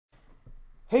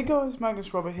Hey guys,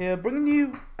 Magnus here, bringing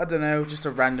you, I don't know, just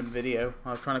a random video.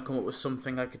 I was trying to come up with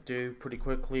something I could do pretty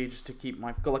quickly just to keep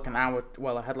I've got like an hour,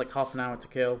 well I had like half an hour to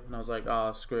kill, and I was like,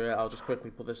 oh screw it, I'll just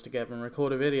quickly put this together and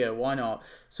record a video, why not?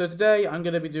 So today I'm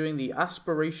going to be doing the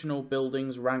aspirational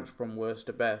buildings ranked from worst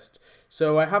to best.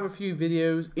 So I have a few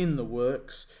videos in the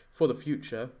works for the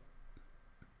future,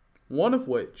 one of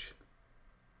which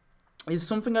is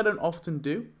something I don't often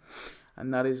do,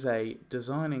 and that is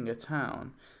designing a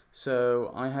town.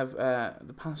 So I have,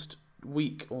 the past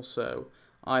week or so,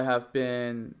 I have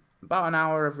been about an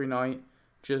hour every night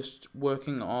just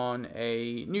working on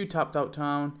a new tapped out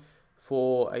town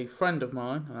for a friend of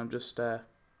mine, and I'm just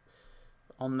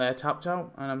on their tapped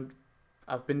out, and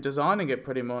I've been designing it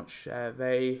pretty much.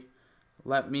 They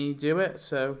let me do it,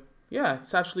 so yeah,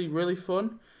 it's actually really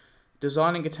fun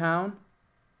designing a town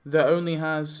that only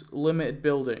has limited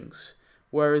buildings,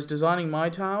 whereas designing my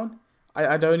town,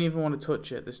 I don't even want to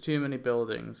touch it. There's too many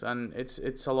buildings, and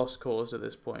it's a lost cause at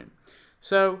this point.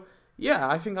 So yeah,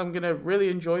 I think I'm gonna really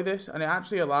enjoy this, and it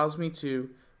actually allows me to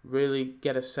really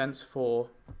get a sense for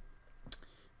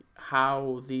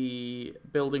how the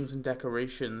buildings and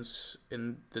decorations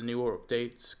in the newer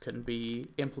updates can be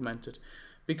implemented.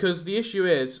 Because the issue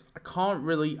is,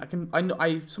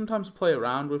 I sometimes play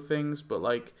around with things, but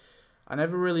like I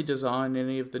never really design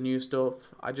any of the new stuff.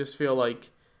 I just feel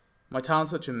like my town's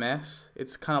such a mess.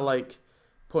 It's kind of like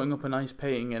putting up a nice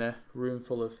painting in a room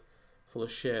full of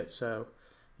shit. So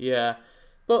yeah,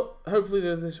 but hopefully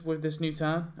with this new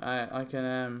town, I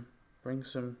can bring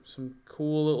some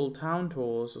cool little town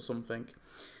tours or something.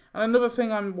 And another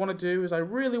thing I want to do is I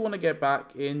really want to get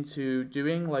back into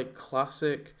doing like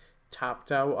classic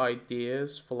tapped out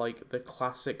ideas for like the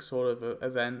classic sort of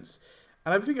events.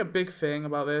 And I think a big thing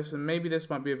about this, and maybe this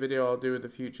might be a video I'll do in the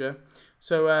future.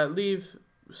 So leave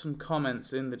some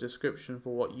comments in the description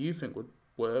for what you think would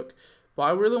work, but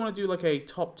I really want to do like a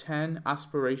top 10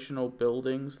 aspirational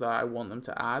buildings that I want them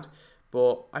to add,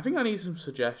 but I think I need some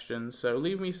suggestions, so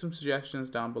leave me some suggestions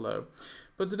down below.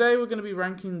 But today we're going to be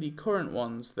ranking the current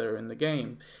ones that are in the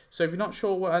game. So if you're not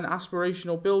sure what an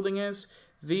aspirational building is,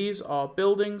 these are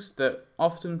buildings that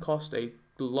often cost a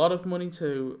lot of money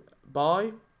to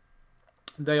buy.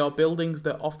 They are buildings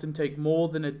that often take more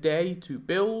than a day to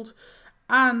build,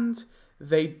 and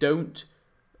they don't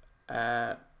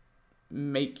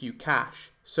make you cash.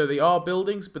 So they are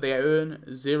buildings, but they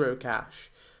earn 0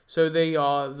 cash. So they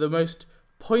are the most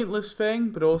pointless thing,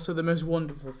 but also the most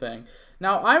wonderful thing.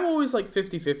 Now, I'm always like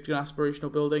 50-50 on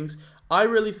aspirational buildings. I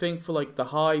really think for like the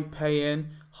high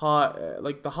pay-in,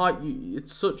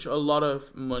 it's such a lot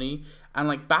of money. And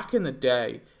like back in the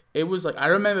day, it was like, I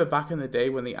remember back in the day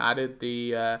when they added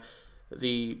the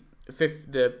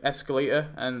escalator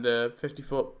and the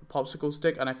 50-foot popsicle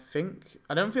stick, and I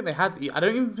don't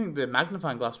even think the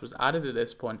magnifying glass was added at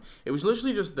this point. It was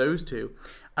literally just those two.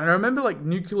 And I remember like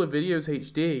Nuclear Videos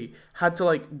HD had to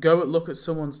like go and look at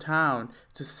someone's town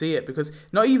to see it, because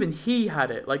not even he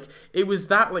had it. Like it was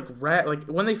that like rare. Like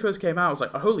when they first came out, I was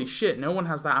like, oh, holy shit, no one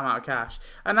has that amount of cash.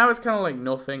 And now it's kind of like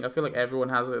nothing. I feel like everyone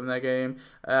has it in their game.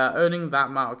 Earning that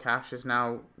amount of cash is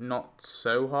now not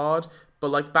so hard. But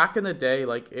like back in the day,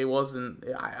 like it wasn't.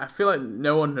 I feel like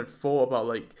no one had thought about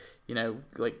like, you know,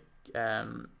 like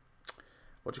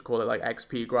what do you call it, like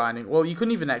XP grinding. Well, you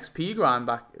couldn't even XP grind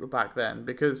back then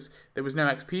because there was no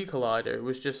XP collider. It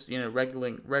was just, you know,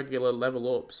 regular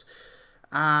level ups.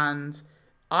 And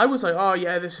I was like, oh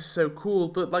yeah, this is so cool.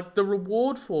 But like the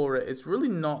reward for it is really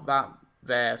not that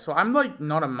there. So I'm like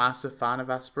not a massive fan of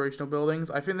aspirational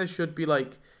buildings. I think there should be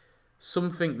like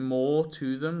something more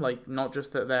to them, like not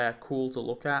just that they're cool to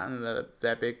look at and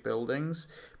they're big buildings,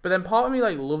 but then part of me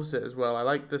like loves it as well. I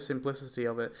like the simplicity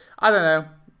of it. I don't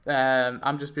know,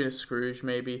 I'm just being a Scrooge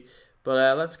maybe,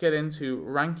 but let's get into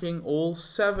ranking all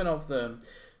 7 of them.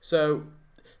 So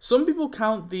some people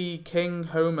count the King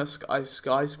Homer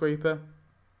skyscraper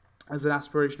as an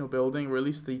aspirational building, or at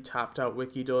least the tapped out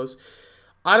wiki does.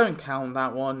 I don't count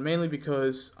that one, mainly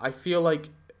because I feel like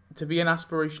to be an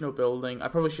aspirational building, I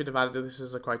probably should have added this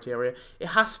as a criteria. It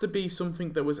has to be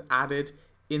something that was added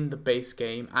in the base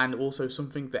game, and also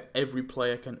something that every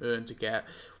player can earn to get.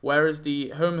 Whereas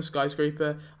the Homer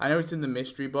skyscraper, I know it's in the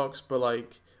mystery box, but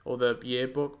like, or the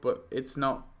yearbook, but it's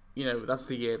not, you know, that's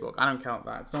the yearbook. I don't count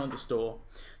that. It's not in the store.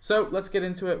 So let's get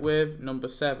into it with number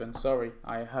 7. Sorry,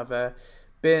 I have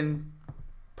been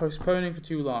postponing for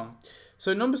too long.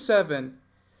 So number 7.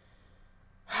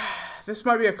 This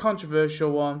might be a controversial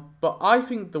one, but I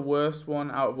think the worst one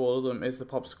out of all of them is the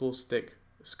popsicle stick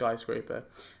skyscraper.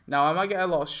 Now, I might get a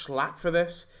lot of slack for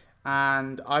this,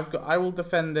 and I will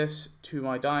defend this to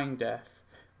my dying death,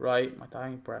 right? My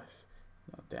dying breath,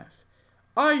 not death.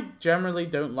 I generally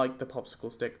don't like the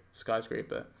popsicle stick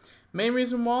skyscraper. Main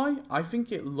reason why, I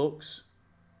think it looks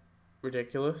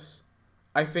ridiculous.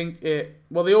 I think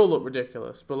well, they all look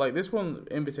ridiculous, but like this one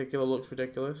in particular looks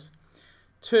ridiculous.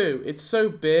 Two, it's so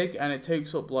big and it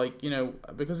takes up like,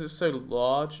 because it's so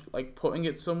large, like putting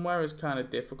it somewhere is kind of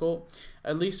difficult.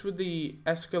 At least with the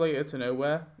escalator to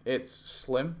nowhere, it's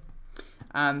slim.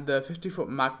 And the 50-foot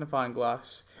magnifying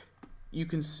glass,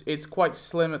 it's quite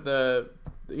slim at the,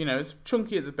 it's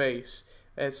chunky at the base.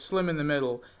 It's slim in the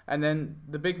middle. And then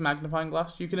the big magnifying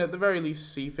glass, you can at the very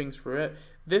least see things through it.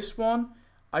 This one,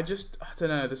 I don't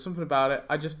know, there's something about it.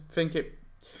 I just think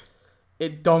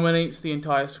it dominates the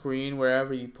entire screen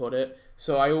wherever you put it.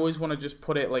 So I always want to just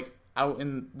put it like out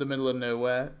in the middle of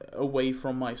nowhere, away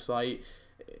from my sight.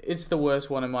 It's the worst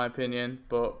one in my opinion,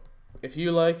 but if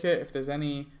you like it, if there's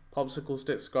any popsicle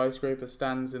stick skyscraper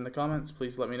stands in the comments,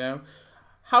 please let me know.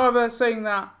 However, saying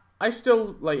that, I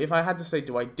still, like, if I had to say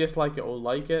do I dislike it or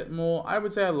like it more, I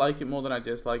would say I like it more than I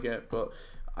dislike it, but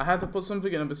I had to put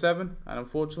something at number 7, and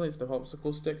unfortunately it's the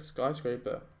popsicle stick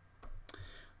skyscraper.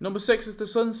 Number 6 is the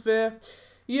Sun Sphere.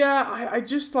 Yeah,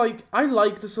 I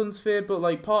like the Sun Sphere, but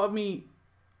like part of me,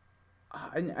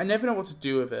 I never know what to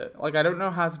do with it. Like I don't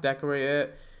know how to decorate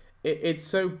it. It's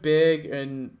so big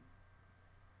and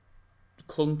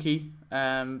clunky.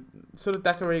 Sort of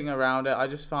decorating around it, I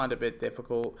just find it a bit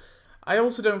difficult. I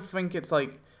also don't think it's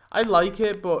like, I like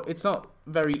it, but it's not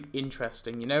very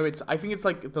interesting. I think it's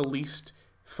like the least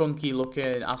funky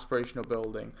looking aspirational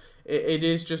building. It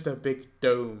is just a big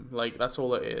dome, like that's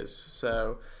all it is.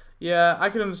 So yeah, I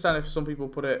can understand if some people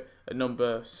put it at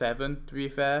number 7, to be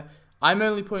fair. I'm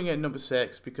only putting it at number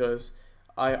 6 because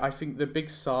I think the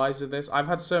big size of this, I've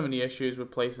had so many issues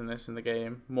with placing this in the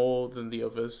game, more than the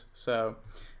others, so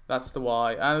that's the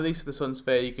why. And at least the Sun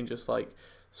Sphere you can just like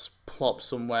plop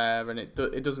somewhere and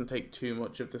it doesn't take too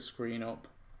much of the screen up.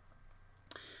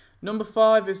 Number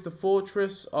 5 is the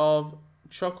Fortress of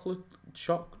Chocolatude.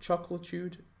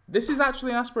 This is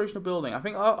actually an aspirational building. I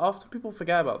think often people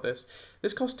forget about this.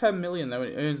 This costs 10 million though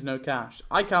and it earns no cash.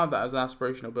 I count that as an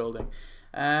aspirational building.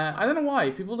 I don't know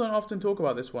why. People don't often talk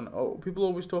about this one. Oh, people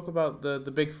always talk about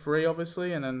the big 3,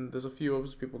 obviously, and then there's a few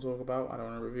others people talk about. I don't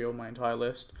want to reveal my entire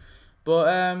list. But,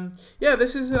 yeah,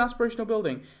 this is an aspirational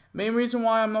building. Main reason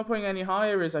why I'm not putting any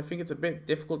higher is I think it's a bit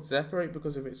difficult to decorate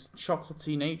because of its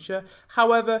chocolatey nature.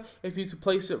 However, if you could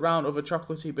place it around other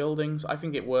chocolatey buildings, I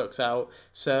think it works out.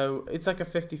 So it's like a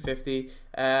 50-50.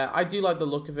 I do like the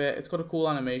look of it. It's got a cool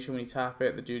animation when you tap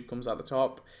it. The dude comes out the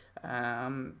top.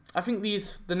 I think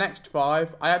the next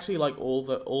 5, I actually like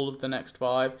all of the next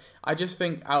 5. I just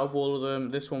think out of all of them,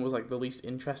 this one was like the least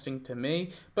interesting to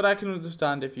me. But I can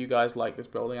understand if you guys like this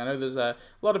building. I know there's a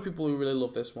lot of people who really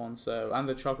love this one, and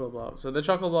the chocolate blocks. So the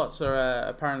chocolate blocks are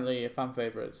apparently fan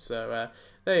favorites. So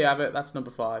there you have it. That's number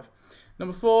 5.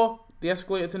 Number 4, the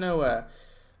escalator to nowhere.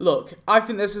 Look, I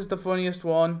think this is the funniest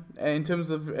one in terms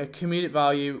of comedic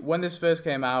value. When this first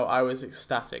came out, I was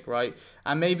ecstatic, right?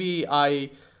 And maybe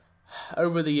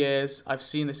over the years, I've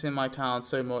seen this in my town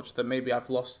so much that maybe I've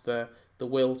lost the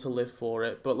will to live for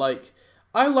it. But like,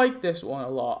 I like this one a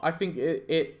lot. I think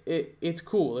it's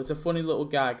cool. It's a funny little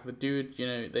gag. The dude,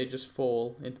 they just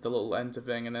fall into the little enter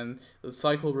thing, and then the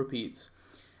cycle repeats.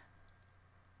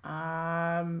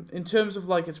 In terms of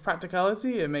like its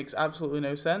practicality, it makes absolutely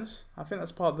no sense. I think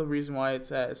that's part of the reason why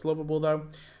it's lovable though.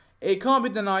 It can't be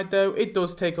denied though, it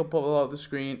does take up a lot of the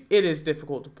screen. It is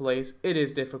difficult to place. It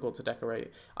is difficult to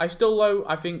decorate. I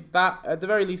think that, at the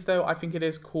very least though, I think it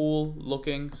is cool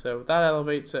looking. So that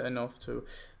elevates it enough to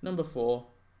number 4.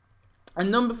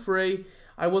 And number 3,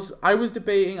 I was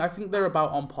debating, I think they're about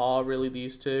on par really,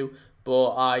 these two.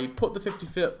 But I put the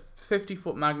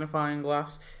 50-foot magnifying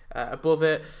glass above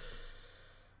it.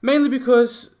 Mainly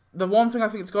because the one thing I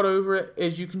think it's got over it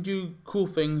is you can do cool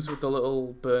things with the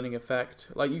little burning effect.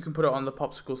 Like you can put it on the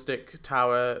popsicle stick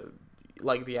tower,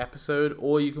 like the episode,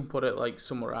 or you can put it like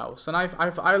somewhere else. And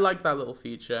I like that little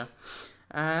feature.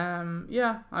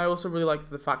 Yeah, I also really like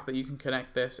the fact that you can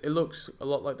connect this. It looks a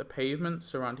lot like the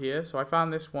pavements around here. So I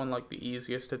found this one like the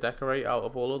easiest to decorate out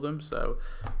of all of them. So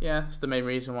yeah, that's the main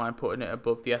reason why I'm putting it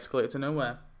above the escalator to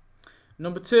nowhere.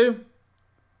 Number 2,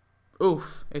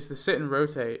 is the sit and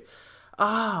rotate.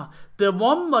 The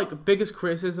one like biggest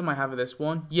criticism I have of this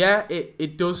one, yeah,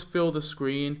 it does fill the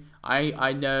screen.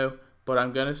 I know, but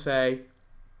I'm gonna say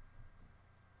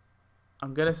I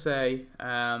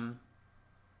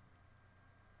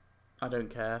don't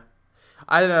care.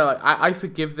 I don't know, like, I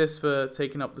forgive this for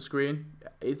taking up the screen.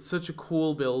 It's such a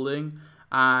cool building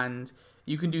and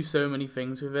you can do so many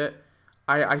things with it.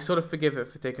 I sort of forgive it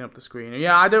for taking up the screen.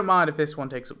 Yeah, I don't mind if this one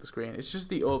takes up the screen. It's just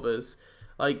the others.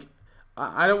 Like,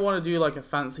 I don't want to do like a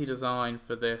fancy design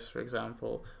for this, for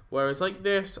example. Whereas like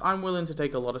this, I'm willing to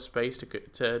take a lot of space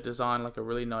to design like a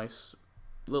really nice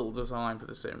little design for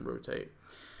the sit and rotate.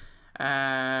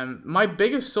 My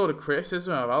biggest sort of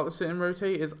criticism about the sit and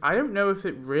rotate is I don't know if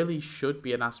it really should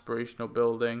be an aspirational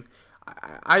building.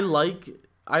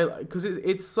 Because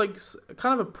it's like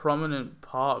kind of a prominent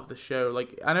part of the show.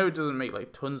 Like, I know it doesn't make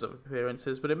like tons of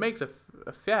appearances, but it makes a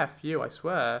fair few, I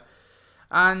swear.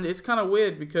 And it's kind of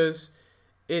weird because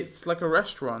it's like a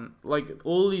restaurant. Like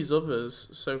all these others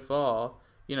so far,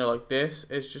 you know, like this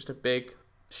is just a big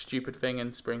stupid thing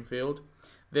in Springfield.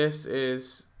 This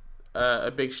is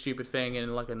a big stupid thing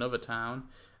in like another town.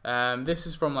 This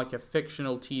is from like a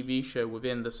fictional TV show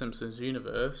within the Simpsons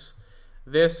universe.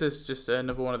 This is just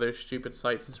another one of those stupid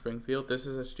sites in Springfield. This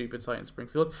is a stupid site in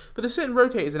Springfield. But the sit and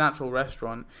rotate is an actual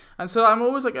restaurant. And so I'm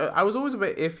always like, I was always a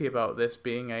bit iffy about this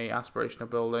being a aspirational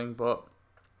building. But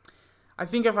I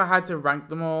think if I had to rank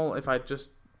them all, if I just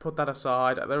put that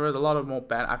aside, there are a lot of more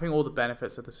I think all the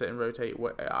benefits of the sit and rotate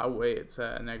outweigh its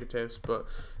negatives. But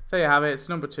there you have it. It's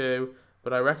number 2.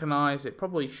 But I recognise it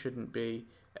probably shouldn't be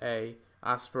a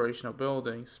aspirational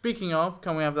building. Speaking of,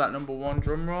 can we have that number 1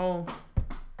 drum roll?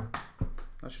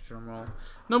 That's your drum roll.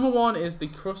 Number 1 is the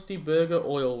Krusty Burger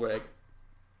oil rig.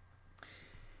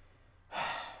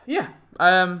 Yeah.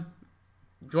 Do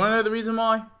you want to know the reason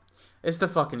why? It's the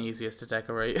fucking easiest to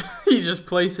decorate. You just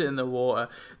place it in the water.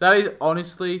 That is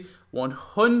honestly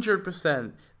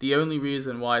 100% the only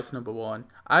reason why it's number 1.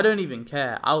 I don't even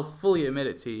care. I'll fully admit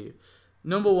it to you.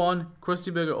 Number 1,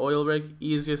 Krusty Burger oil rig,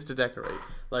 easiest to decorate.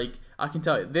 Like, I can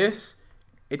tell you, this,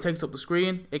 it takes up the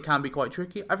screen. It can be quite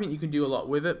tricky. I think you can do a lot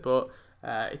with it, but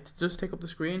it does take up the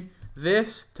screen.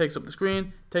 This takes up the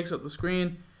screen, takes up the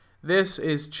screen. This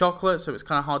is chocolate, so it's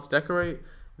kind of hard to decorate.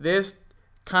 This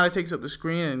kind of takes up the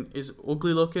screen and is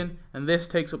ugly looking, and this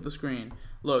takes up the screen.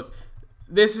 Look,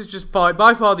 this is just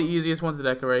by far the easiest one to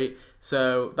decorate,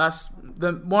 so that's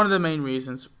one of the main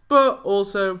reasons. But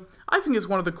also, I think it's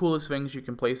one of the coolest things you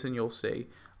can place in your sea.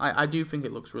 I do think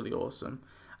it looks really awesome.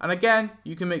 And again,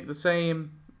 you can make the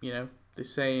same, you know, the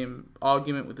same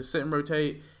argument with the sit and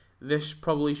rotate. This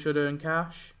probably should earn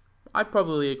cash. I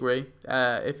probably agree.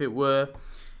 If it were,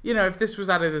 you know, if this was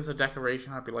added as a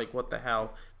decoration, I'd be like, what the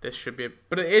hell? This should be,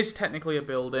 but it is technically a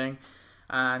building.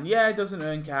 And yeah, it doesn't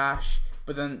earn cash,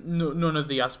 but then none of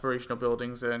the aspirational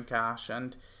buildings earn cash.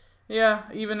 And yeah,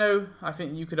 even though I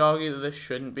think you could argue that this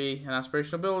shouldn't be an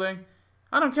aspirational building,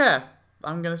 I don't care.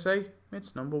 I'm going to say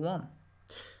it's number 1.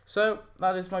 So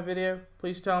that is my video.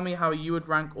 Please tell me how you would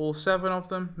rank all 7 of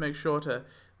them. Make sure to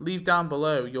leave down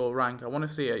below your rank. I want to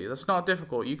see it. That's not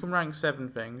difficult. You can rank 7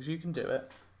 things. You can do it.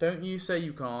 Don't you say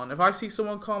you can't. If I see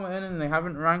someone commenting and they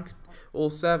haven't ranked all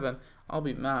 7, I'll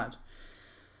be mad.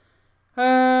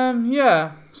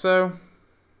 Yeah. So,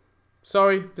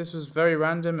 sorry. This was very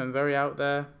random and very out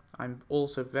there. I'm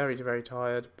also very, very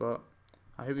tired, but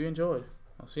I hope you enjoyed.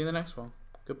 I'll see you in the next one.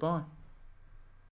 Goodbye.